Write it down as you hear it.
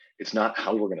It's not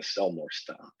how we're going to sell more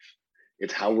stuff.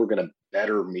 It's how we're going to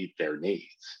better meet their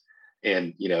needs.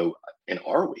 And, and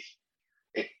are we?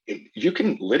 You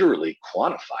can literally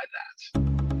quantify that.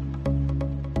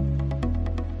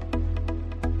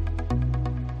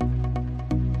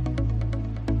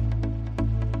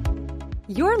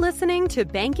 You're listening to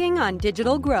Banking on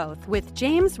Digital Growth with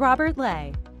James Robert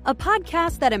Lay, a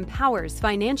podcast that empowers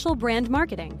financial brand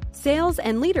marketing, sales,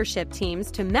 and leadership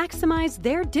teams to maximize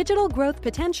their digital growth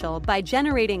potential by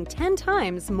generating 10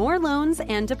 times more loans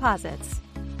and deposits.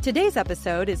 Today's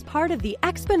episode is part of the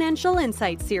Exponential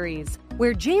Insight series,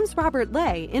 where James Robert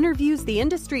Lay interviews the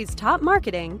industry's top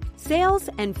marketing,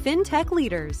 sales, and fintech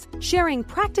leaders, sharing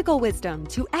practical wisdom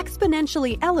to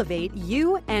exponentially elevate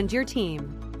you and your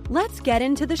team. Let's get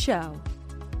into the show.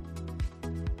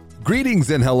 Greetings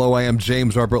and hello, I am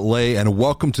James Robert Lay, and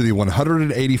welcome to the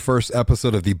 181st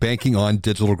episode of the Banking on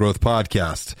Digital Growth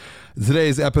podcast.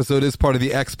 Today's episode is part of the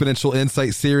Exponential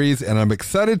Insight series, and I'm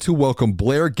excited to welcome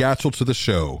Blair Gatchell to the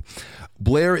show.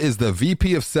 Blair is the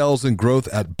VP of Sales and Growth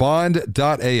at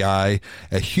Bond.ai,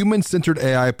 a human-centered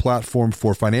AI platform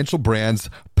for financial brands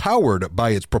powered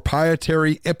by its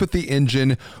proprietary empathy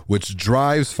engine, which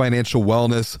drives financial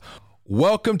wellness.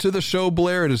 Welcome to the show,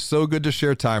 Blair. It is so good to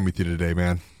share time with you today,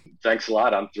 man. Thanks a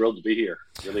lot. I'm thrilled to be here.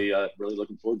 Really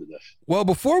looking forward to this. Well,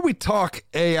 before we talk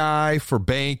AI for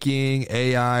banking,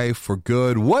 AI for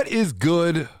good, what is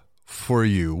good for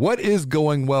you? What is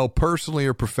going well personally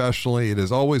or professionally? It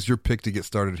is always your pick to get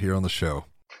started here on the show.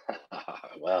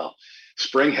 Well,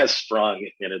 spring has sprung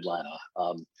in Atlanta.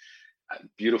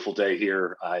 Beautiful day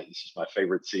here. This is my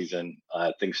favorite season.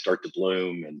 Things start to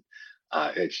bloom, and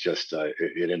it's just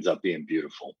it ends up being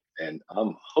beautiful. And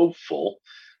I'm hopeful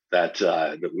that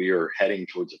we are heading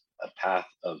towards a path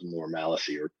of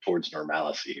normalcy, or towards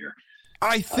normalcy here.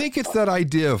 I think it's that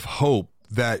idea of hope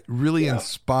that really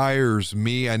inspires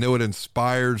me. I know it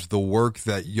inspires the work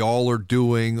that y'all are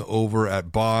doing over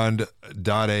at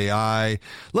Bond.ai.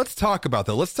 Let's talk about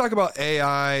that. Let's talk about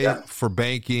AI for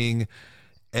banking,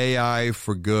 AI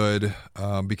for good,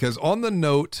 because on the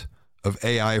note of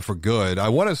AI for good, I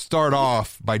want to start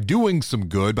off by doing some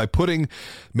good, by putting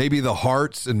maybe the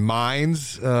hearts and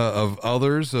minds of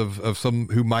others, of some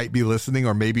who might be listening,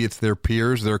 or maybe it's their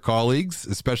peers, their colleagues,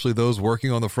 especially those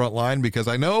working on the front line, because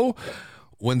I know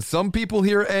when some people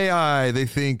hear AI, they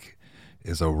think,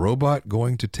 is a robot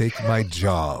going to take my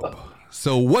job?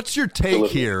 So what's your take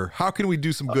here? How can we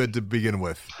do some good to begin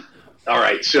with? All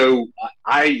right, so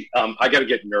I got to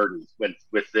get nerdy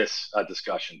with this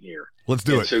discussion here. Let's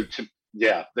do it. So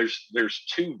there's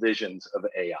two visions of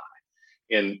AI,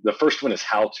 and the first one is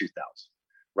HAL 2000,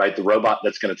 right? The robot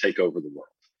that's going to take over the world,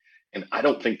 and I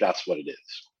don't think that's what it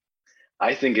is.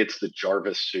 I think it's the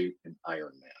Jarvis suit in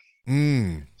Iron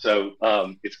Man. So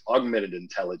it's augmented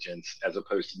intelligence as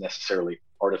opposed to necessarily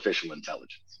artificial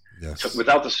intelligence. Yes. So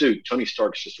without the suit, Tony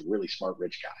Stark's just a really smart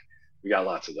rich guy. We got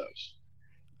lots of those.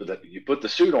 But you put the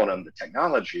suit on him, the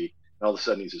technology, and all of a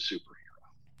sudden he's a superhero.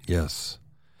 Yes.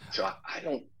 So I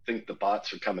don't think the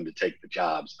bots are coming to take the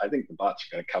jobs. I think the bots are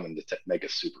going to come in to make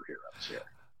us superheroes here.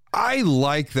 I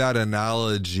like that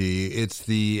analogy. It's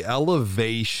the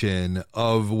elevation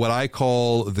of what I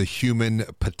call the human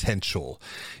potential.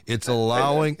 It's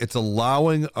allowing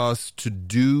us to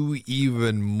do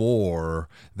even more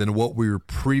than what we were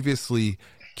previously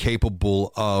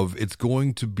capable of. It's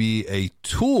going to be a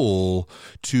tool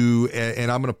to,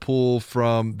 and I'm going to pull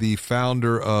from the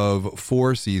founder of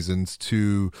Four Seasons,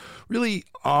 to really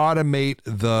automate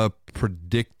the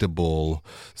predictable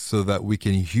so that we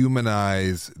can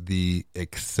humanize the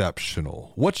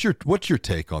exceptional. What's your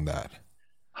take on that?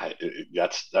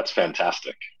 That's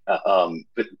fantastic.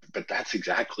 But that's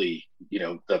exactly,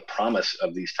 the promise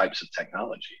of these types of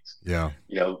technologies. Yeah.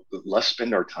 Let's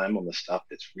spend our time on the stuff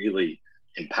that's really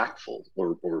impactful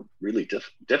or really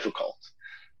difficult,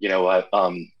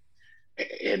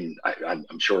 and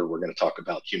I'm sure we're going to talk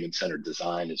about human-centered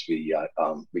design as we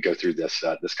go through this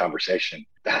conversation.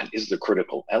 That is the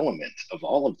critical element of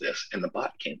all of this, and the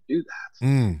bot can't do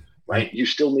that. Right? You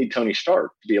still need Tony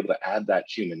Stark to be able to add that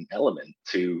human element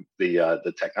to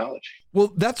the technology.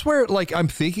 Well, that's where, I'm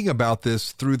thinking about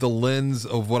this through the lens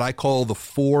of what I call the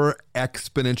 4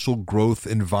 exponential growth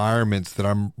environments that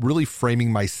I'm really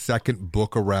framing my second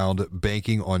book around,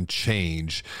 Banking on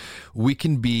Change. We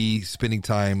can be spending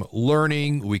time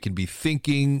learning, we can be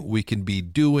thinking, we can be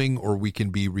doing, or we can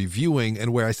be reviewing.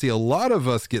 And where I see a lot of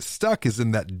us get stuck is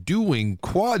in that doing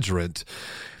quadrant.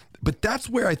 But that's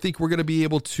where I think we're going to be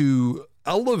able to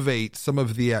elevate some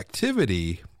of the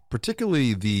activity,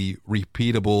 particularly the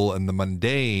repeatable and the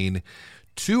mundane,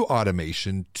 to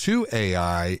automation, to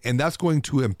AI, and that's going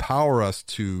to empower us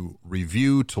to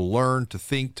review, to learn, to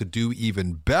think, to do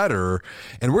even better.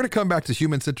 And we're going to come back to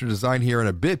human-centered design here in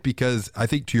a bit, because I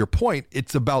think, to your point,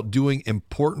 it's about doing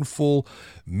important, full,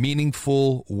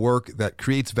 meaningful work that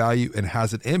creates value and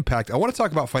has an impact. I want to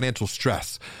talk about financial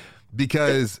stress,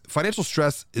 because financial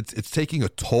stress, it's taking a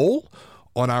toll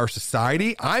on our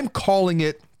society. I'm calling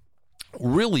it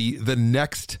really the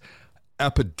next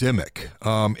epidemic.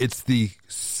 It's the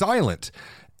silent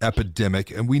epidemic.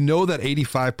 And we know that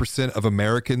 85% of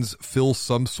Americans feel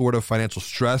some sort of financial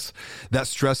stress. That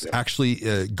stress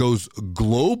actually goes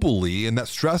globally. And that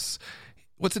stress,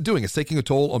 what's it doing? It's taking a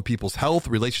toll on people's health,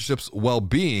 relationships,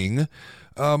 well-being.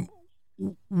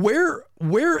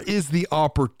 Where is the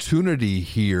opportunity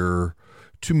here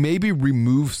to maybe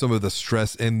remove some of the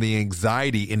stress and the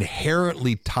anxiety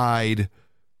inherently tied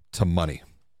to money?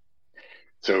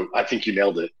 So I think you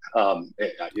nailed it.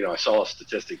 I saw a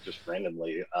statistic just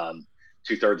randomly.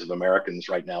 2/3 of Americans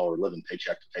right now are living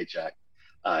paycheck to paycheck.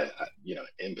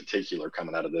 In particular,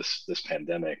 coming out of this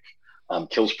pandemic,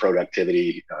 kills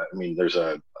productivity. There's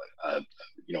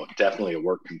definitely a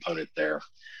work component there.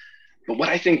 But what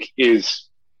I think is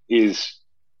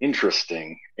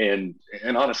interesting and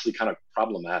honestly kind of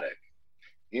problematic,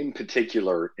 in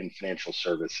particular in financial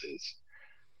services,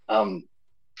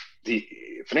 the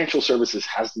financial services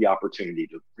has the opportunity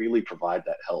to really provide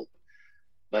that help,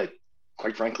 but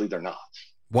quite frankly, they're not.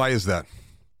 Why is that?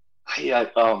 If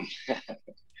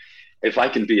I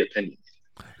can be opinionated.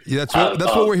 Yeah,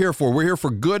 that's what we're here for. We're here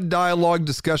for good dialogue,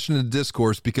 discussion, and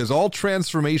discourse, because all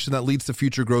transformation that leads to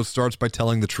future growth starts by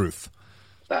telling the truth.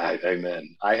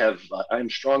 Amen. I'm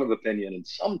strong of opinion, and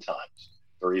sometimes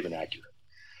they're even accurate.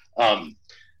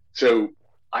 So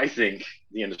I think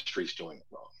the industry is doing it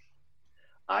wrong.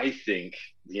 I think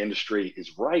the industry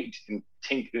is right in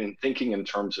thinking in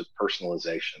terms of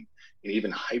personalization and even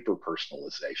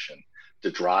hyper-personalization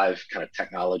to drive kind of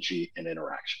technology and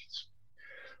interactions.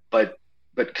 But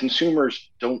consumers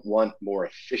don't want more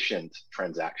efficient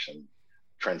transactions.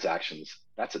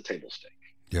 That's a table stake.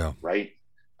 Yeah. Right?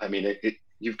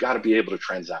 You've got to be able to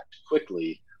transact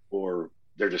quickly, or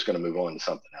they're just going to move on to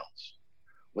something else.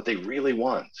 What they really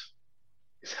want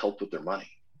is help with their money.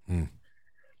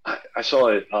 I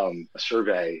saw a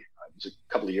survey, it was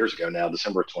a couple of years ago now,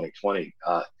 December of 2020.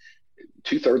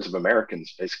 2/3 of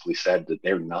Americans basically said that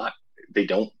they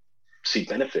don't see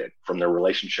benefit from their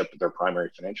relationship with their primary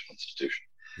financial institution.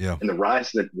 Yeah. And the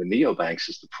rise of the neobanks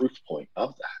is the proof point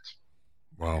of that.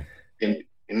 Wow.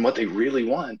 And what they really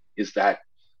want is that,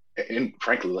 and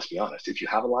frankly, let's be honest, if you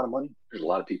have a lot of money, there's a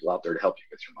lot of people out there to help you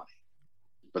with your money.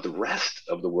 But the rest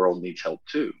of the world needs help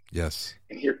too. Yes.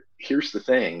 And here's the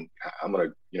thing. I'm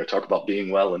going to talk about being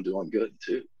well and doing good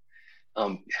too.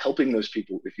 Helping those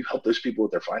people. If you help those people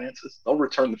with their finances, they'll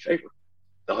return the favor.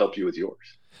 They'll help you with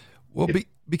yours. Well,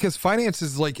 because finance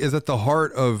is at the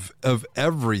heart of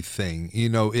everything.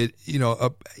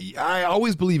 I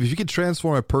always believe if you can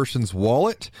transform a person's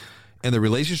wallet and the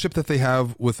relationship that they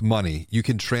have with money, you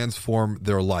can transform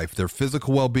their life, their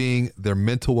physical well-being, their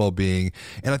mental well-being.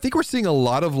 And I think we're seeing a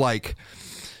lot of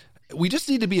we just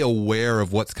need to be aware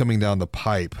of what's coming down the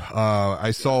pipe.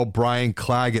 I saw Brian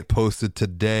Claggett posted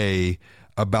today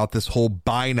about this whole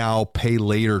buy now, pay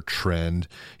later trend.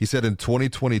 He said in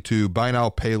 2022, buy now,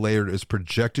 pay later is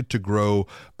projected to grow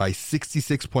by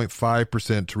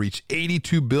 66.5% to reach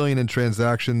 82 billion in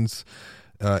transactions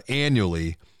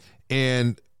annually.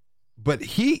 But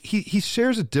he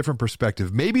shares a different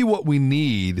perspective. Maybe what we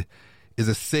need is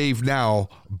a save now,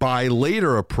 buy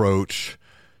later approach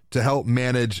to help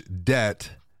manage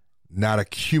debt, not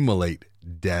accumulate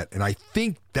debt. And I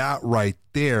think that right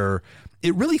there,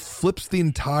 it really flips the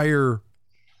entire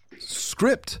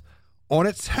script on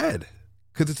its head,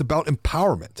 because it's about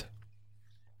empowerment.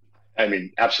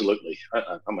 Absolutely.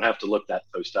 I'm going to have to look that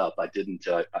post up. I didn't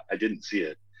see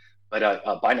it.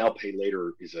 But buy now, pay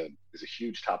later is a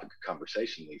huge topic of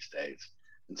conversation these days.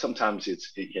 And sometimes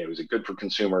is it good for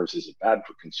consumers? Is it bad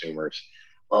for consumers?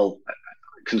 Well,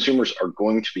 consumers are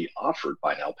going to be offered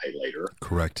buy now, pay later.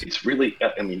 Correct. It's really,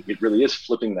 it really is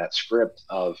flipping that script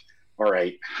of, all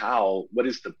right, what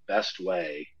is the best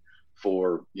way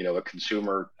for, a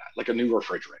consumer, like a new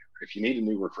refrigerator? If you need a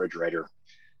new refrigerator,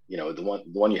 the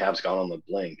one you have has gone on the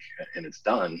blink and it's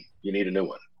done, you need a new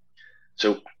one.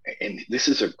 So, and this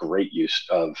is a great use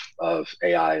of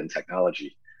AI and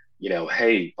technology.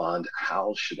 Hey, Bond,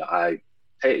 how should I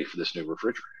pay for this new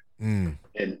refrigerator? And,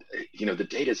 the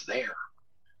data's there.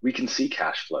 We can see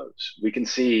cash flows. We can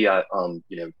see,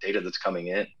 data that's coming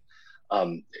in.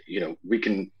 We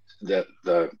can,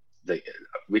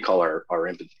 we call our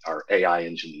AI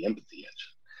engine the empathy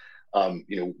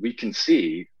we can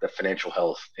see the financial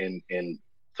health in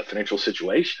the financial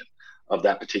situation of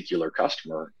that particular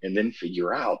customer, and then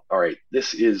figure out, all right,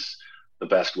 this is the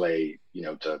best way,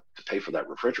 to pay for that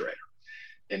refrigerator.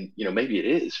 And, maybe it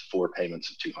is 4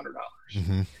 payments of $200.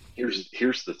 Mm-hmm.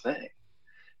 Here's the thing.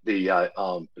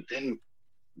 But then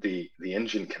the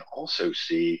engine can also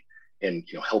see and,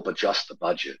 help adjust the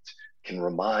budget, can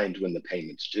remind when the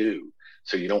payment's due,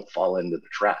 so you don't fall into the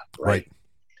trap. Right.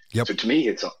 Yep. So to me,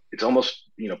 it's almost,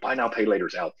 buy now, pay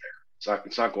later's out there.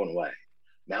 It's not going away.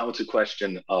 Now it's a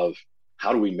question of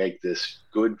how do we make this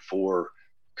good for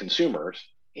consumers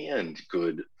and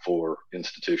good for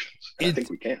institutions? And I think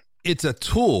we can. It's a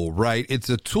tool, right? It's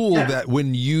a tool that,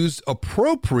 when used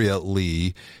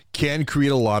appropriately, can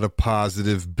create a lot of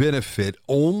positive benefit,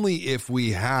 only if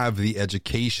we have the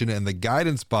education and the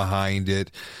guidance behind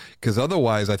it. Because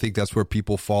otherwise, I think that's where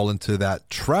people fall into that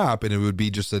trap, and it would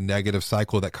be just a negative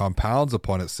cycle that compounds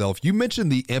upon itself. You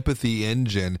mentioned the empathy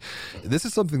engine. This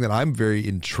is something that I'm very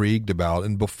intrigued about.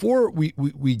 And before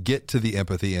we get to the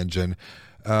empathy engine,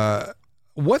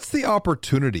 what's the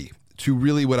opportunity to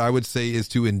really, what I would say, is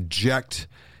to inject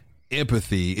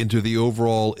empathy into the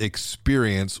overall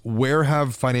experience? Where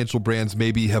have financial brands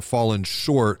maybe have fallen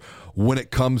short when it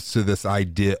comes to this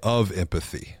idea of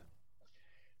empathy?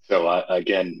 So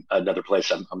again, another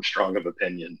place I'm strong of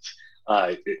opinions.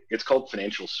 It's called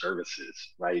financial services,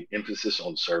 right? Emphasis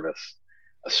on service.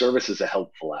 A service is a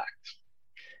helpful act.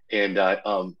 And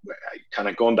kind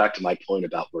of going back to my point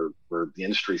about where the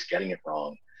industry is getting it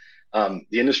wrong.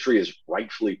 The industry is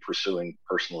rightfully pursuing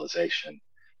personalization,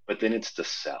 but then it's to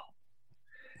sell.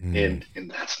 And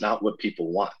that's not what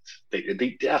people want.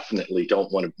 They definitely don't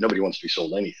want to, nobody wants to be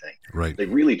sold anything. Right. They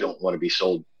really don't want to be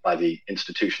sold by the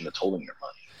institution that's holding their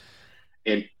money.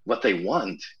 And what they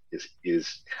want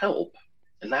is help.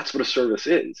 And that's what a service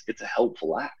is. It's a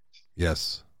helpful act.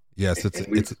 Yes.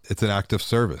 It's an act of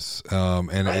service, and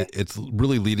right. It's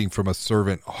really leading from a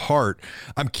servant heart.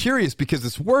 I'm curious because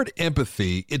this word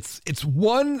empathy, it's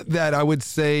one that I would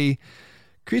say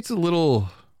creates a little.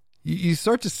 You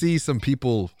start to see some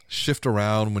people shift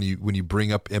around when you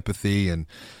bring up empathy and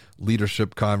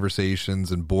leadership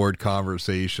conversations and board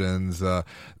conversations.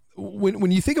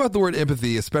 When you think about the word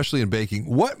empathy, especially in banking,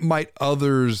 what might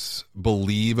others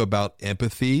believe about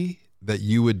empathy that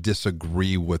you would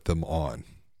disagree with them on?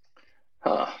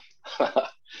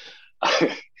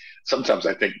 Sometimes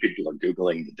I think people are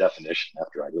Googling the definition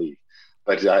after I leave,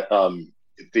 but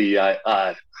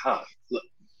look,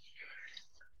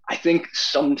 I think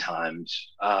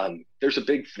sometimes there's a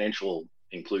big financial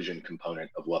inclusion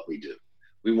component of what we do.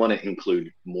 We want to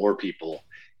include more people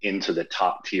into the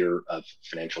top tier of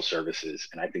financial services,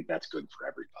 and I think that's good for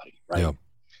everybody, right?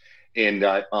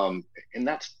 Yeah. And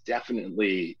that's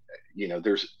definitely,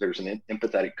 there's an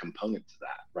empathetic component to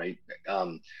that, right?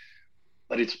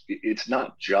 But it's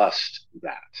not just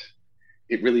that.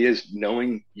 It really is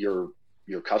knowing your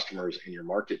customers and your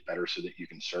market better so that you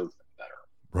can serve them better.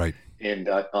 Right.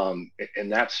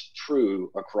 And that's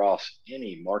true across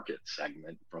any market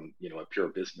segment from, a pure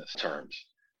business terms.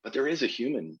 But there is a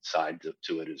human side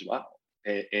to it as well.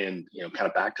 And kind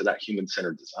of back to that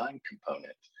human-centered design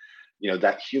component,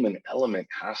 that human element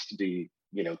has to be,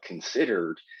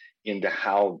 considered into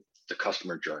how the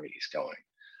customer journey is going,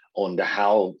 on to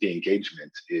how the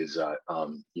engagement is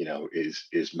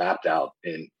mapped out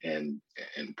in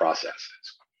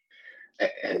processes.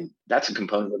 And that's a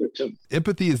component of it too.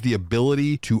 Empathy is the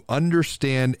ability to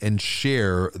understand and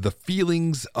share the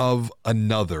feelings of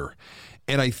another.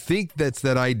 And I think that's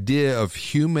that idea of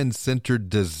human-centered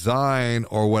design,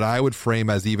 or what I would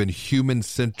frame as even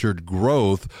human-centered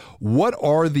growth. What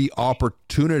are the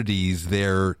opportunities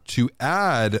there to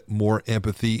add more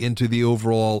empathy into the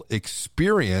overall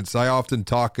experience? I often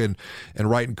talk and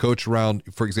write and coach around,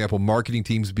 for example, marketing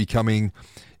teams becoming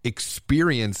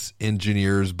experience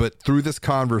engineers, but through this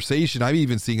conversation, I'm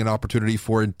even seeing an opportunity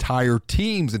for entire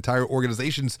teams, entire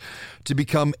organizations to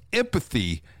become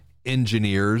empathy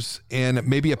engineers, and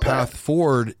maybe a path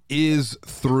forward is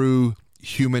through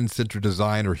human-centered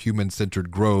design or human-centered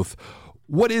growth.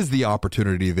 What is the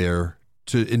opportunity there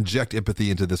to inject empathy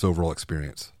into this overall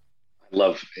experience? I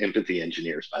love empathy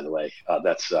engineers, by the way.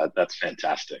 That's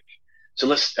fantastic.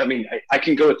 So I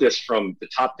can go at this from the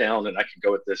top down, and I can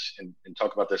go at this and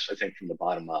talk about this, I think, from the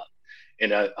bottom up.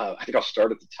 And I think I'll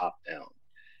start at the top down.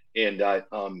 And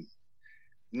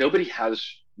nobody has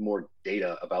more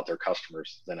data about their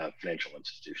customers than a financial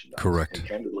institution does. Correct. And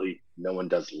candidly, no one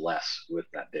does less with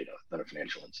that data than a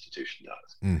financial institution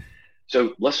does.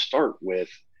 So let's start with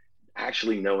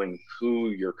actually knowing who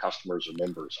your customers or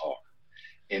members are.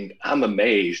 And I'm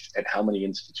amazed at how many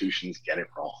institutions get it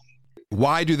wrong.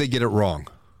 Why do they get it wrong?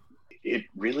 It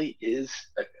really is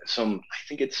I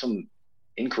think it's some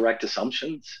incorrect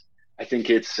assumptions. I think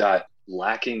it's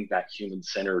lacking that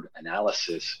human-centered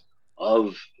analysis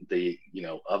of the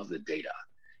data,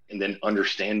 and then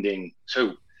understanding.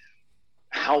 So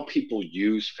how people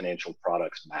use financial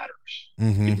products matters.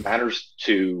 Mm-hmm. It matters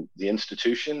to the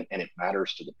institution and it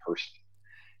matters to the person.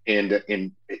 And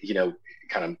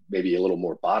kind of maybe a little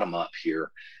more bottom up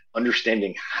here,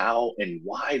 understanding how and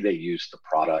why they use the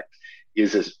product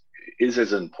is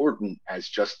as important as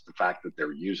just the fact that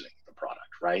they're using the product,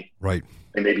 right? Right.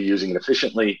 They may be using it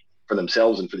efficiently for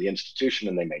themselves and for the institution,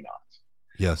 and they may not.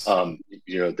 Yes.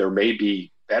 There may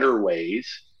be better ways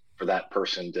for that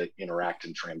person to interact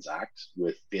and transact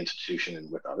with the institution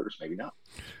and with others, maybe not.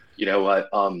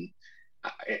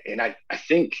 And I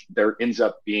think there ends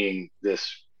up being this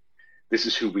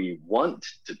is who we want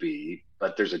to be,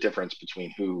 but there's a difference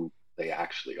between who they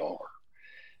actually are.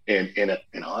 And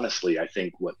honestly, I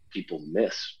think what people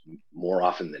miss more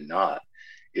often than not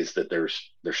is that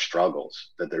there's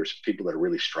struggles, that there's people that are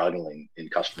really struggling in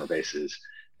customer bases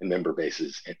and member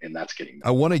bases, and that's getting.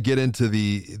 I want to get into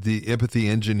the empathy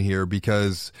engine here,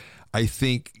 because I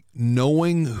think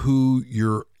knowing who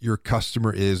your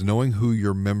customer is, knowing who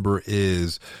your member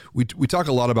is, we talk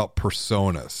a lot about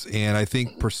personas, and I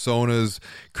think personas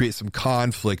create some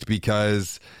conflict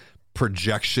because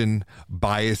projection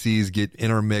biases get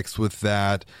intermixed with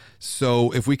that.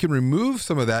 So if we can remove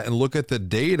some of that and look at the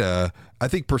data, I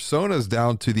think personas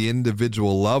down to the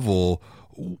individual level,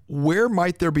 where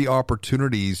might there be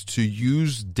opportunities to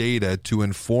use data to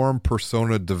inform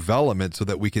persona development so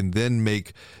that we can then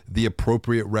make the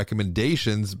appropriate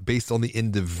recommendations based on the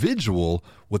individual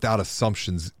without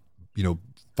assumptions,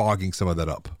 fogging some of that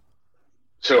up?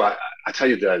 So I tell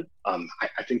you that I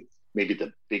think maybe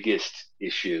the biggest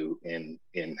issue in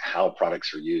how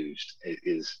products are used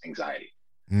is anxiety.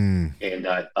 And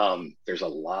there's a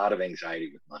lot of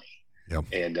anxiety with money. Yep.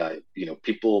 And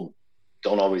people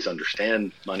don't always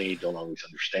understand money, don't always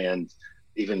understand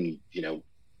even,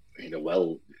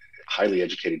 highly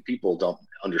educated people don't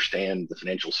understand the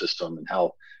financial system and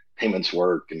how payments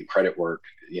work and credit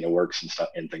works and stuff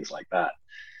and things like that.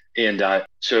 And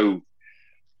so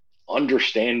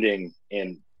understanding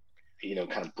and,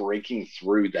 kind of breaking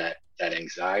through that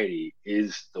anxiety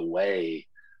is the way,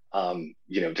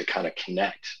 to kind of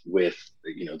connect with,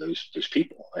 those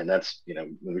people. And that's,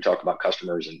 when we talk about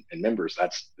customers and members,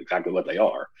 that's exactly what they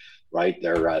are, right?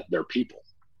 They're people.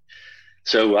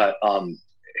 So,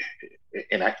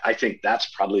 and I think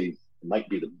that's probably might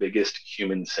be the biggest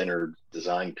human-centered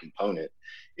design component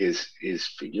is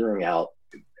figuring out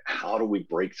how do we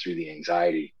break through the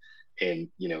anxiety and,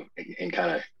 and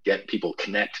kind of get people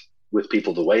connect with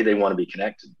people the way they want to be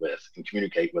connected with and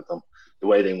communicate with them the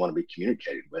way they want to be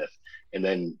communicated with,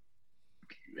 and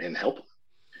help them.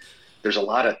 There's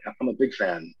I'm a big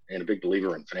fan and a big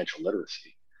believer in financial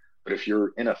literacy, but if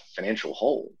you're in a financial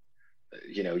hole,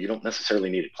 you don't necessarily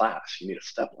need a class, you need a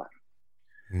step ladder.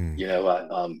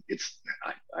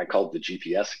 I call it the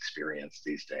GPS experience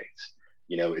these days.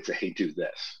 It's a, hey, do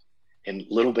this in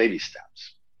little baby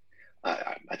steps.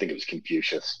 I think it was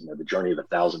Confucius, the journey of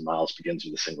 1,000 miles begins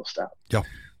with a single step. Yeah.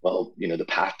 Well, the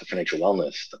path to financial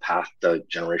wellness, the path to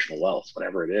generational wealth,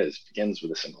 whatever it is, begins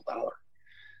with a single dollar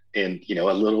and,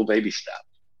 a little baby step,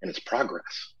 and it's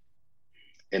progress.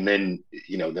 And then,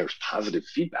 there's positive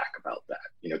feedback about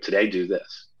that. Today, do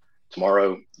this.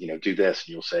 Tomorrow, do this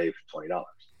and you'll save $20.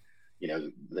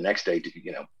 The next day,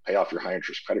 pay off your high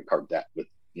interest credit card debt with,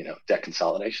 debt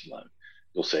consolidation loan.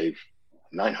 You'll save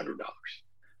 $900.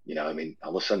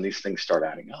 All of a sudden these things start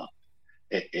adding up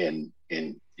and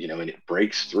it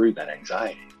breaks through that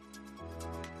anxiety.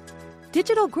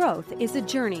 Digital growth is a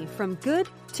journey from good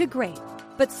to great,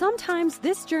 but sometimes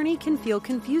this journey can feel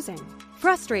confusing,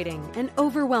 frustrating, and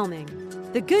overwhelming.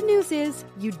 The good news is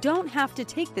you don't have to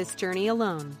take this journey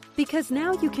alone, because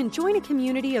now you can join a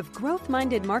community of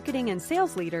growth-minded marketing and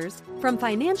sales leaders from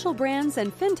financial brands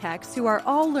and fintechs who are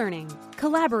all learning,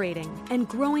 collaborating, and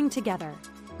growing together.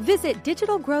 Visit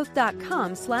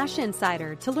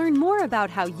digitalgrowth.com/insider to learn more about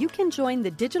how you can join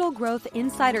the Digital Growth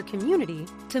Insider community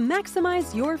to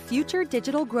maximize your future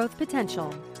digital growth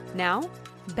potential. Now,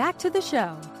 back to the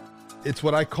show. It's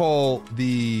what I call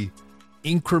the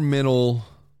incremental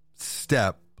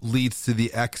step leads to the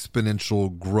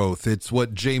exponential growth. It's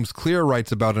what James Clear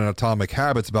writes about in Atomic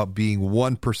Habits, about being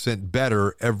 1%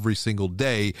 better every single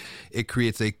day. It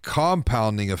creates a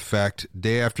compounding effect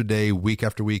day after day, week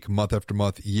after week, month after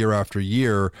month, year after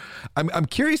year. I'm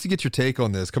curious to get your take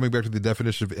on this, coming back to the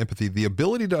definition of empathy, the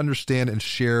ability to understand and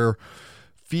share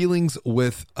feelings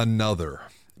with another.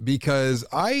 because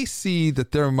I see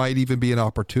that there might even be an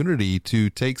opportunity to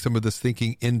take some of this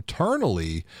thinking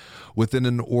internally within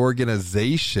an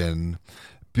organization,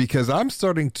 because I'm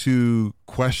starting to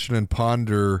question and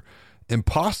ponder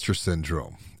imposter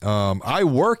syndrome. I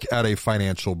work at a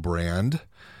financial brand,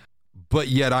 but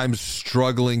yet I'm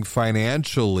struggling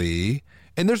financially,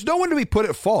 and there's no one to be put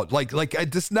at fault. Like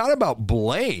it's not about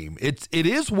blame. It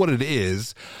is what it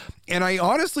is. And I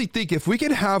honestly think if we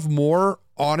can have more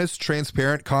honest,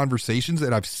 transparent conversations,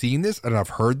 and I've seen this and I've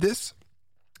heard this,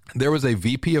 there was a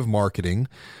VP of marketing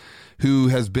who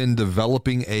has been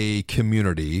developing a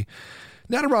community,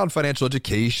 not around financial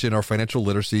education or financial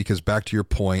literacy, because back to your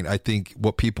point, I think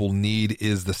what people need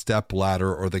is the step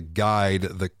ladder or the guide,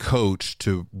 the coach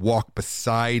to walk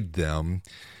beside them.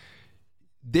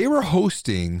 They were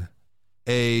hosting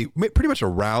pretty much a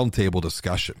roundtable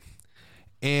discussion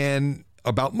and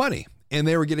about money. And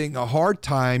they were getting a hard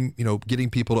time, getting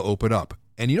people to open up.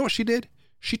 And you know what she did?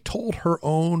 She told her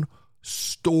own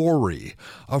story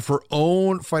of her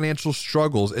own financial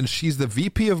struggles. And she's the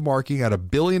VP of marketing at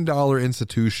 $1 billion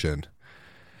institution.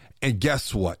 And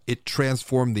guess what? It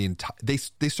transformed the entire,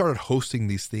 they started hosting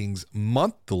these things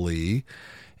monthly,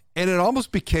 and it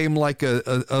almost became like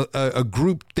a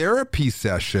group therapy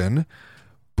session.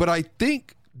 But I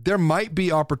think there might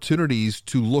be opportunities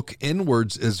to look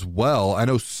inwards as well. I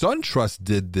know SunTrust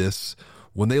did this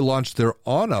when they launched their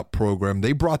OnUp program.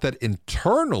 They brought that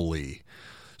internally.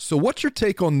 So what's your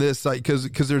take on this?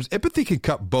 Because there's empathy can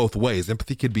cut both ways.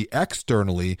 Empathy could be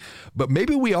externally, but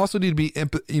maybe we also need to be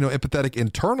empathetic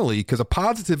internally, because a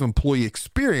positive employee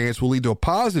experience will lead to a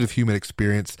positive human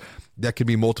experience that can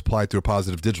be multiplied through a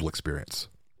positive digital experience.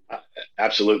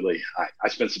 Absolutely. I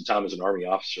spent some time as an Army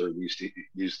officer. We used to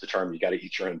use the term, you got to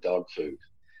eat your own dog food.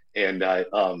 And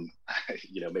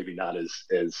maybe not as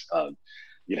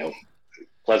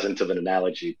pleasant of an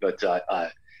analogy, but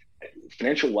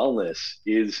financial wellness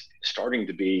is starting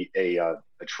to be a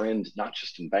trend, not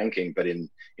just in banking, but in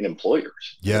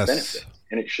employers. Yes. Benefit,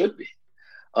 and it should be.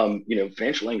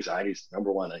 Financial anxiety is the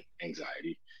number one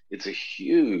anxiety. It's a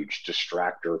huge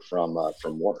distractor from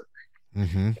work.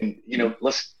 Mm-hmm. And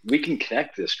we can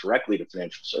connect this directly to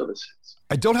financial services.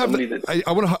 I don't have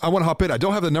I want to hop in. I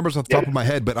don't have the numbers off the top of my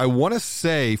head, but I want to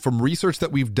say from research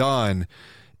that we've done,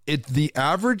 the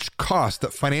average cost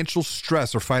that financial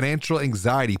stress or financial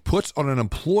anxiety puts on an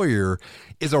employer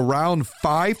is around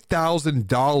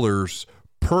 $5,000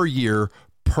 per year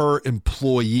per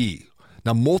employee.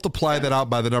 Now multiply that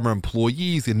out by the number of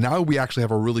employees, and now we actually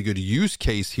have a really good use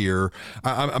case here.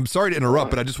 I'm sorry to interrupt,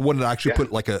 but I just wanted to actually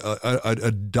put like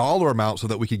a dollar amount so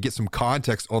that we could get some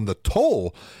context on the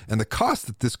toll and the cost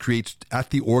that this creates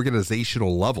at the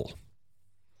organizational level.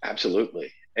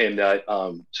 Absolutely. And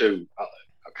so a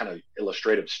kind of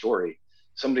illustrative story,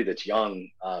 somebody that's young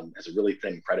has a really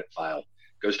thin credit file,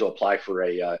 goes to apply for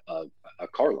a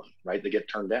car loan, right? They get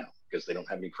turned down because they don't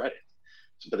have any credit.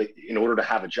 But in order to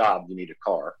have a job, you need a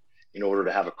car. In order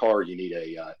to have a car, you need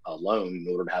a loan. In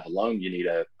order to have a loan, you need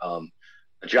a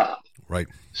job. Right.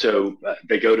 So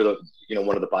they go to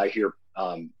one of the buy here,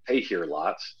 pay here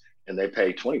lots, and they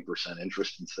pay 20%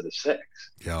 interest instead of 6%.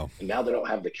 Yeah. And now they don't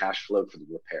have the cash flow for the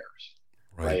repairs,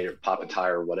 right? Or pop a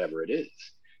tire or whatever it is.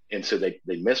 And so they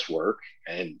miss work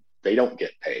and they don't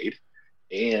get paid.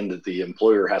 And the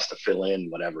employer has to fill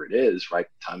in whatever it is, right?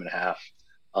 Time and a half.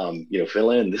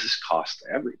 Fill in, this is cost to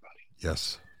everybody.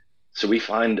 Yes. So we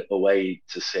find a way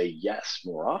to say yes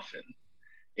more often.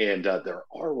 And there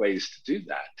are ways to do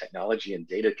that. Technology and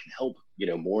data can help,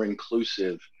 more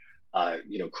inclusive,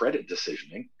 credit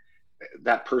decisioning.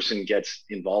 That person gets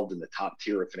involved in the top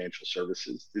tier of financial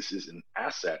services. This is an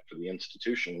asset for the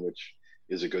institution, which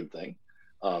is a good thing,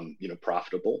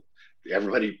 profitable.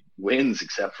 Everybody wins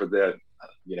except for the,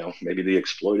 maybe the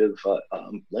exploitive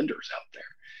lenders out there.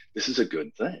 This is a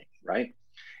good thing, right?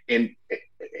 And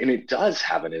it does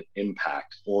have an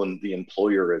impact on the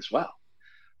employer as well.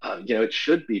 It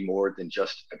should be more than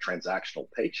just a transactional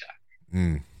paycheck.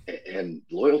 Mm. And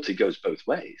loyalty goes both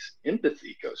ways.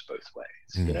 Empathy goes both ways,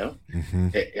 Mm-hmm.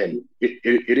 And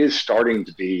it is starting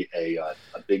to be a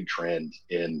big trend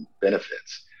in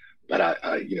benefits. But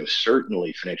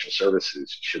certainly financial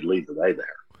services should lead the way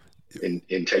there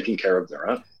in taking care of their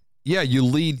own. Yeah, you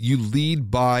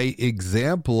lead by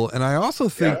example. And I also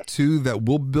think too that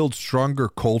we'll build stronger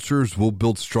cultures, we'll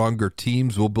build stronger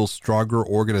teams, we'll build stronger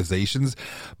organizations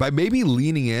by maybe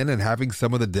leaning in and having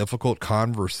some of the difficult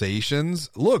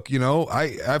conversations. Look,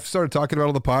 I've started talking about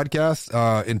on the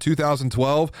podcast in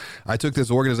 2012. I took this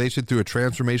organization through a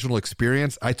transformational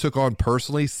experience. I took on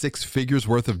personally 6 figures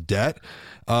worth of debt.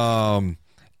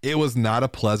 it was not a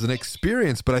pleasant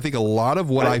experience. But I think a lot of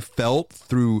what I felt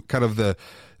through kind of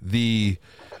the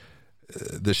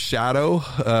shadow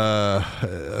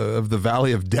of the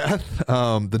valley of death,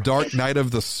 the dark night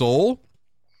of the soul,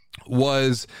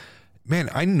 was, man,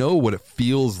 I know what it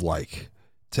feels like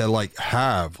to like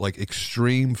have like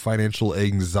extreme financial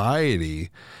anxiety,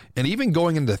 and even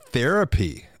going into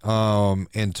therapy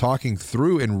and talking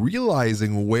through and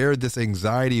realizing where this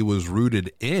anxiety was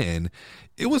rooted in.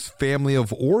 It was family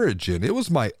of origin. It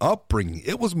was my upbringing.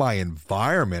 It was my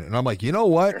environment. And I'm like, you know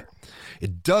what?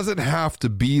 It doesn't have to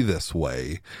be this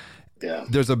way. Yeah.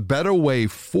 There's a better way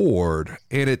forward.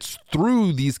 And it's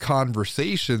through these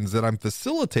conversations that I'm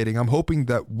facilitating. I'm hoping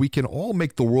that we can all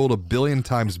make the world a billion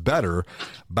times better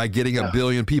by getting a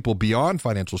billion people beyond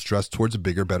financial stress towards a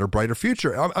bigger, better, brighter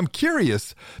future. I'm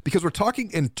curious because we're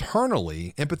talking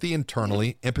internally, empathy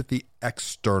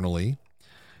externally.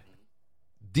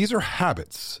 These are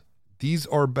habits. These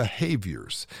are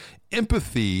behaviors.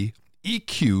 Empathy,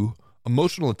 EQ,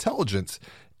 emotional intelligence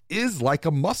is like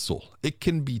a muscle. It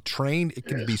can be trained. It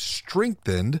can be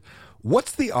strengthened.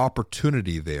 What's the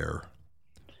opportunity there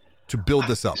to build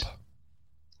this up?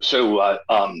 So I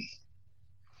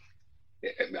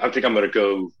think I'm going to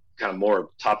go kind of more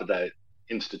top of that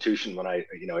institution when I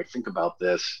think about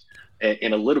this,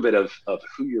 and a little bit of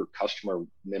who your customer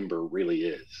member really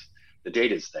is. The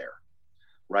data's there,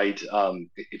 right?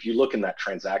 If you look in that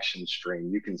transaction stream,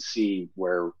 you can see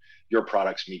where your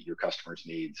products meet your customers'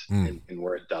 needs and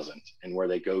where it doesn't, and where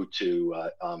they go to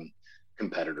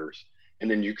competitors.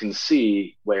 And then you can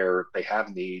see where they have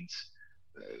needs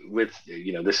with,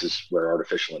 this is where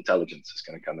artificial intelligence is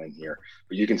going to come in here,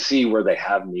 but you can see where they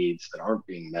have needs that aren't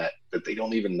being met that they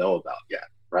don't even know about yet.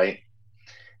 Right.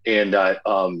 And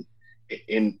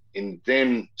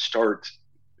then start,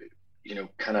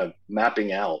 kind of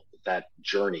mapping out that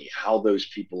journey, how those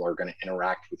people are going to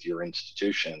interact with your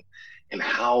institution, and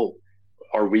how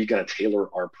are we going to tailor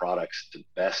our products to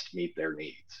best meet their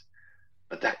needs.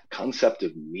 But that concept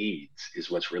of needs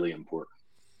is what's really important.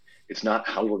 It's not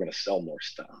how we're going to sell more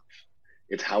stuff.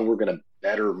 It's how we're going to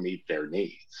better meet their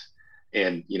needs.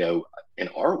 And, and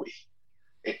are we?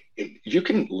 You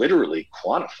can literally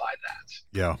quantify that.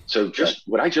 Yeah. So just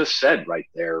what I just said right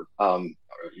there, where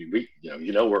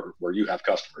you have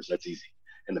customers, that's easy.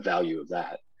 And the value of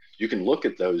that. You can look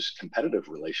at those competitive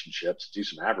relationships, do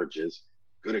some averages,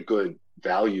 get a good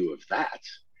value of that,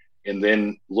 and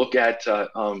then look at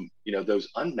those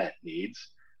unmet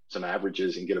needs, some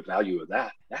averages, and get a value of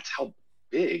that. That's how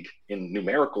big in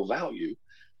numerical value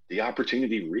the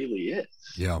opportunity really is.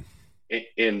 Yeah.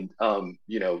 And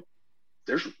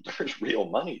there's real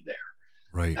money there.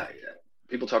 Right.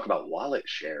 People talk about wallet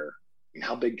share.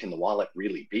 How big can the wallet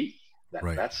really be?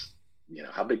 Right. That's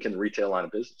how big can the retail line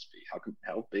of business be?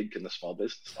 How big can the small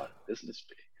business line of business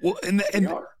be? Well,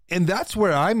 and that's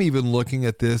where I'm even looking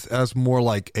at this as more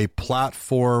like a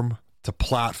platform to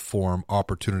platform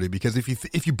opportunity, because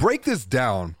if you break this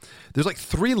down, there's like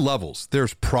 3 levels.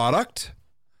 There's product.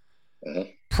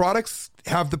 Products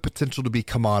have the potential to be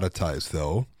commoditized,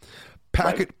 though.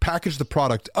 Package the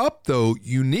product up, though,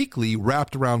 uniquely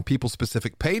wrapped around people's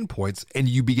specific pain points, and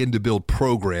you begin to build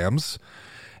programs.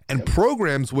 And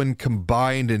programs, when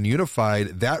combined and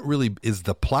unified, that really is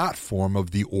the platform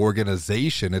of the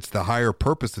organization. It's the higher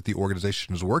purpose that the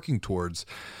organization is working towards.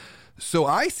 So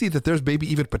I see that there's maybe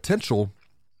even potential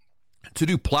to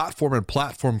do platform and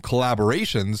platform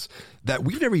collaborations that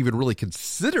we've never even really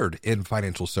considered in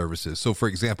financial services. So, for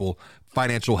example,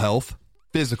 financial health,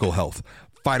 physical health,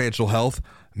 financial health,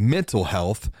 mental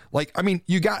health.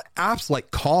 You got apps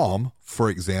like Calm, for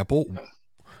example.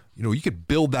 You could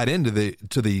build that into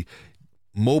the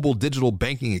mobile digital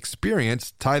banking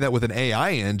experience, tie that with an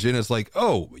AI engine. It's like,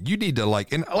 oh, you need to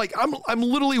I'm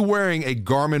literally wearing a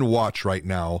Garmin watch right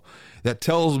now that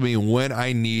tells me when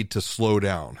I need to slow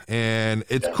down. And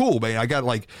it's cool, man. I got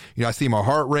I see my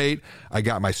heart rate, I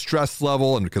got my stress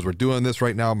level, and because we're doing this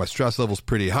right now, my stress level's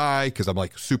pretty high because I'm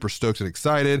like super stoked and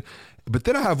excited. But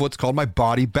then I have what's called my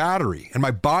body battery, and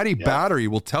my body battery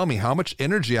will tell me how much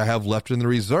energy I have left in the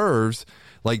reserves.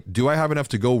 Like, do I have enough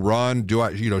to go run?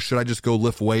 Should I just go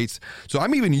lift weights? So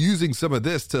I'm even using some of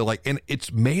this to and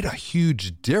it's made a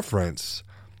huge difference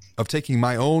of taking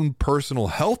my own personal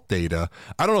health data.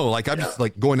 I don't know, I'm just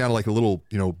going down to a little,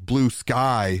 blue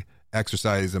sky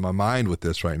exercise in my mind with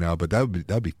this right now, but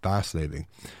that'd be fascinating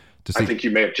to see. I think you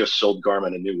may have just sold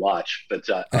Garmin a new watch, but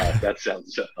that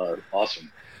sounds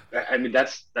awesome. I mean,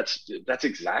 that's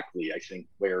exactly, I think,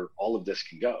 where all of this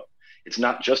can go. It's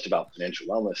not just about financial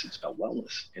wellness; it's about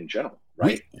wellness in general,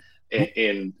 right?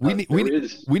 And we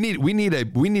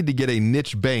need to get a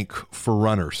niche bank for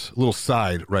runners. A little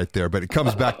side right there, but it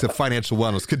comes back to financial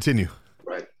wellness. Continue.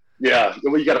 Right. Yeah.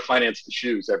 Well, you got to finance the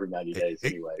shoes every 90 days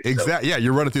anyway. Exactly. So. Yeah.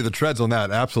 You're running through the treads on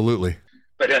that. Absolutely.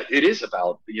 But it is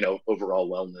about, overall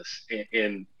wellness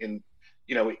and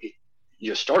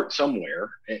you start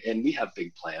somewhere, and we have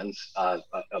big plans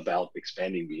about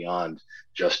expanding beyond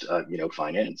just,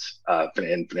 finance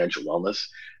and financial wellness.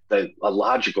 A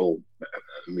logical,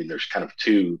 there's kind of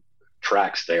two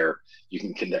tracks there. You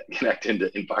can connect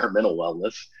into environmental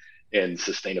wellness and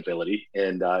sustainability.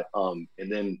 And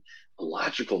then a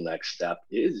logical next step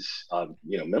is,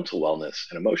 mental wellness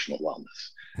and emotional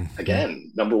wellness. Mm-hmm.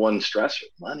 Again, number one stressor,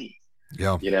 money.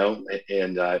 Yeah.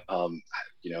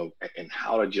 And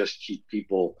how to just keep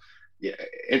people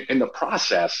in the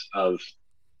process of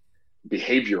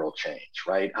behavioral change,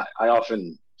 right? I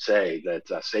often say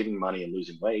that saving money and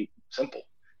losing weight,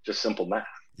 just simple math.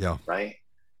 Yeah. Right.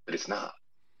 But it's not.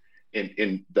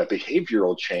 In the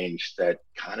behavioral change that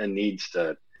kind of needs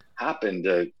to happen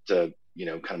to kind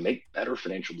of make better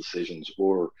financial decisions,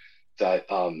 or that,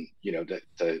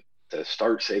 to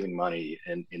start saving money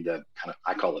and into kind of,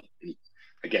 I call it,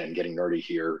 again, getting nerdy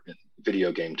here in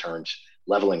video game terms,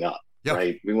 leveling up. Yep.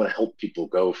 Right. We want to help people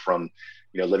go from,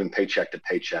 living paycheck to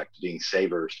paycheck, to being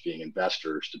savers, to being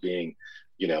investors, to being,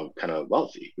 kind of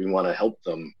wealthy. We want to help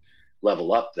them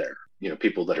level up there.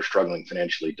 People that are struggling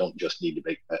financially don't just need to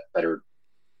make better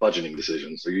budgeting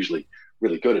decisions. They're usually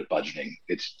really good at budgeting.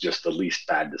 It's just the least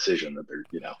bad decision that they're,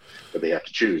 that they have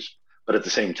to choose. But at the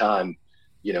same time,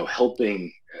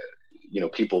 helping,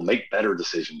 people make better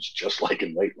decisions, just like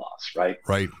in weight loss. Right.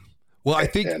 Right. Well, I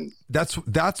think that's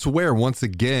where, once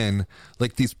again,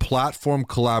 like these platform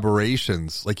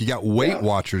collaborations, like you got Weight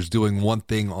Watchers doing one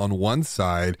thing on one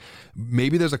side,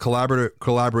 maybe there's a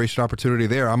collaboration opportunity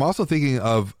there. I'm also thinking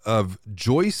of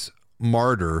Joyce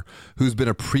Martyr, who's been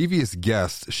a previous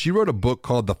guest. She wrote a book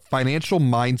called The Financial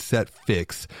Mindset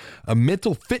Fix, a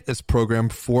mental fitness program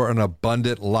for an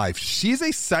abundant life. She's a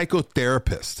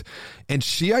psychotherapist, and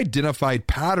she identified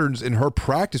patterns in her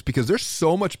practice because there's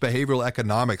so much behavioral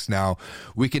economics now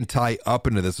we can tie up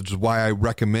into this, which is why I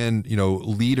recommend,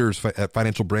 leaders at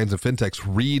financial brands and fintechs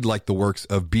read like the works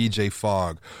of BJ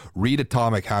Fogg, read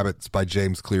Atomic Habits by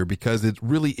James Clear, because it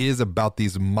really is about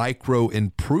these micro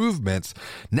improvements,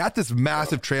 not this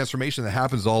massive transformation that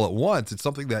happens all at once. It's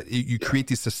something that you create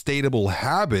these sustainable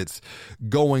habits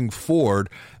going forward.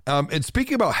 And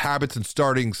speaking about habits and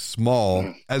starting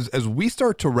small, as we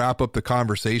start to wrap up the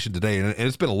conversation today, and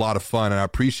it's been a lot of fun, and I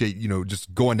appreciate,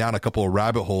 just going down a couple of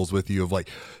rabbit holes with you of like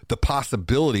the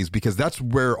possibilities, because that's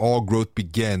where all growth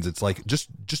begins. It's like just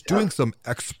doing some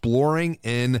exploring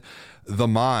in the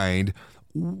mind.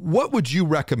 What would you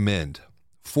recommend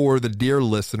for the dear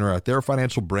listener at their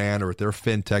financial brand or at their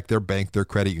fintech, their bank, their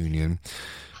credit union,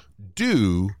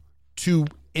 do to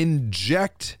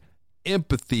inject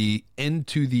empathy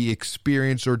into the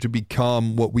experience, or to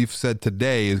become what we've said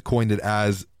today is coined it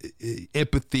as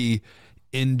empathy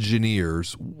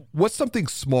engineers? What's something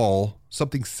small,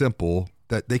 something simple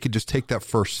that they could just take that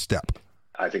first step?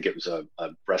 I think it was a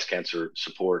breast cancer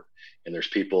support, and there's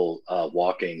people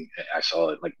walking. I saw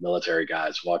it, like military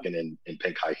guys walking in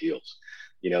pink high heels.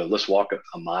 Let's walk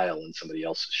a mile in somebody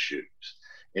else's shoes,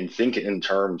 and think in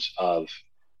terms of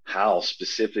how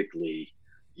specifically,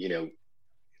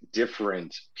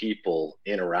 different people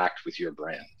interact with your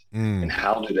brand, and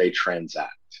how do they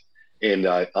transact, and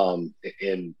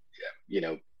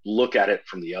look at it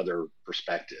from the other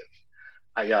perspective.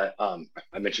 I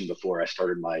mentioned before, I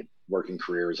started my working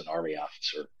career as an Army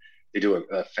officer. They do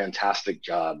a fantastic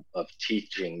job of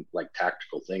teaching like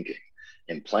tactical thinking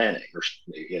and planning, or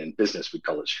in business, we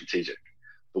call it strategic.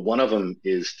 But one of them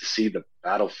is to see the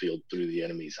battlefield through the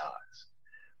enemy's eyes.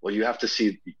 Well, you have to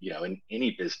see, in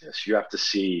any business, you have to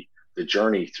see the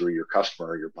journey through your customer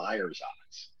or your buyer's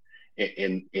eyes.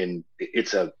 And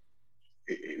it's a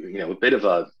bit of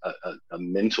a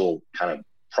mental kind of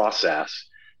process,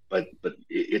 but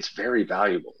it's very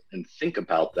valuable. And think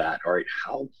about that. All right,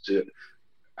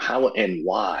 how and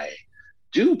why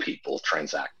do people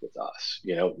transact with us?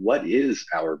 What is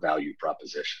our value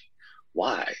proposition?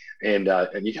 Why? And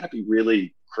you got to be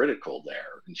really critical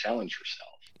there and challenge yourself.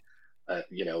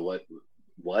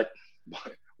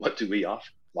 What do we offer?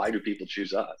 Why do people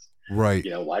choose us? Right.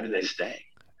 Why do they stay?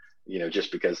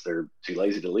 Just because they're too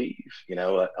lazy to leave.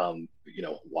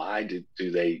 Why do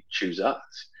they choose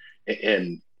us?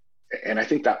 And I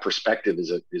think that perspective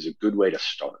is a good way to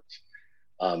start.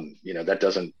 That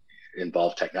doesn't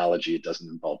involve technology. It doesn't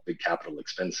involve big capital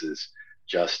expenses.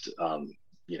 Just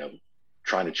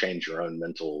trying to change your own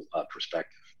mental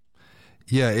perspective.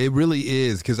 Yeah, it really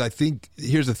is. Because I think,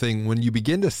 here's the thing, when you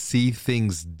begin to see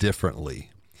things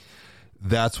differently,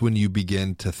 that's when you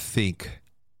begin to think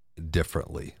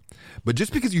differently. But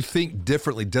just because you think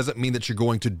differently doesn't mean that you're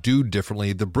going to do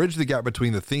differently. The bridge the gap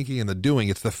between the thinking and the doing,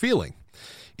 it's the feeling,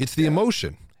 it's the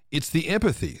emotion, it's the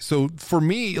empathy. So for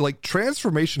me, like,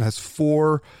 transformation has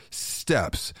 4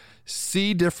 steps: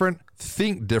 see different,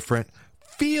 think different,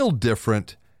 feel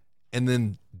different, and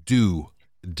then do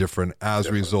different as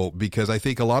a result. Because I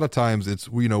think a lot of times it's,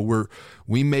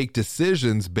 we make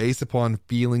decisions based upon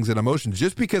feelings and emotions.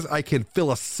 Just because I can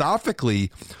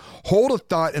philosophically hold a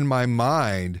thought in my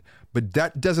mind, but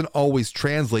that doesn't always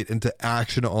translate into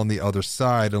action on the other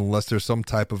side unless there's some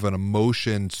type of an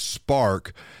emotion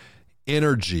spark.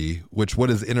 Energy, which, what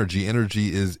is energy?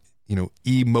 Energy is,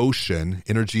 emotion,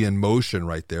 energy and motion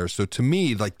right there. So to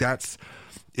me, like,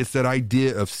 it's that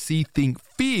idea of see, think,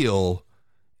 feel,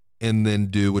 and then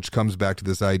do, which comes back to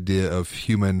this idea of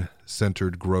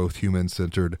human-centered growth,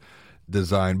 human-centered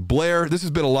design. Blair, this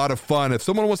has been a lot of fun. If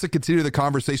someone wants to continue the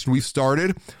conversation we've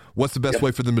started, what's the best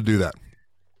way for them to do that?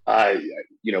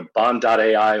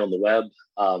 Bond.ai on the web.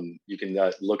 You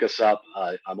can look us up.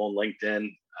 I'm on LinkedIn.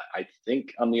 I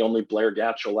think I'm the only Blair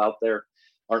Gatchell out there.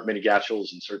 Aren't many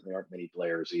Gatchells, and certainly aren't many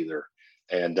Blairs either.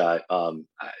 And,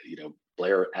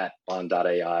 Blair at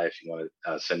Bond.ai if you want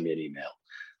to send me an email.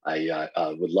 I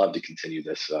would love to continue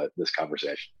this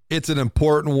conversation. It's an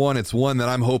important one. It's one that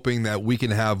I'm hoping that we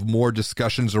can have more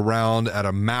discussions around at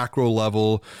a macro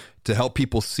level to help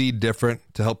people see different,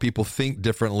 to help people think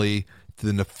differently,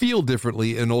 then to feel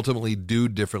differently, and ultimately do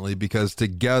differently, because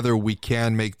together we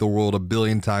can make the world 1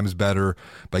 billion times better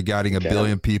by guiding 1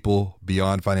 billion people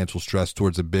beyond financial stress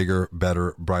towards a bigger,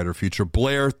 better, brighter future.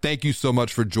 Blair, thank you so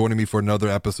much for joining me for another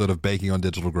episode of Banking on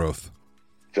Digital Growth.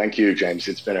 Thank you, James.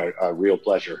 It's been a real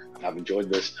pleasure. I've enjoyed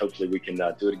this. Hopefully we can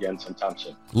do it again sometime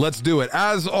soon. Let's do it.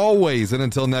 As always, and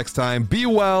until next time, be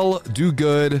well, do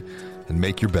good, and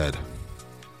make your bed.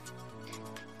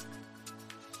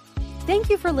 Thank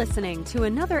you for listening to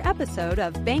another episode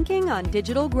of Banking on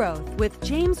Digital Growth with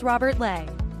James Robert Lay.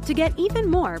 To get even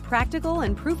more practical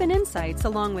and proven insights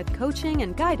along with coaching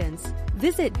and guidance,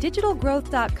 visit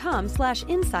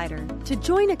digitalgrowth.com/insider to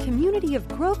join a community of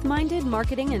growth-minded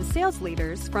marketing and sales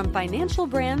leaders from financial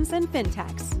brands and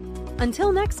fintechs.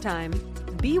 Until next time,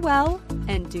 be well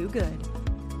and do good.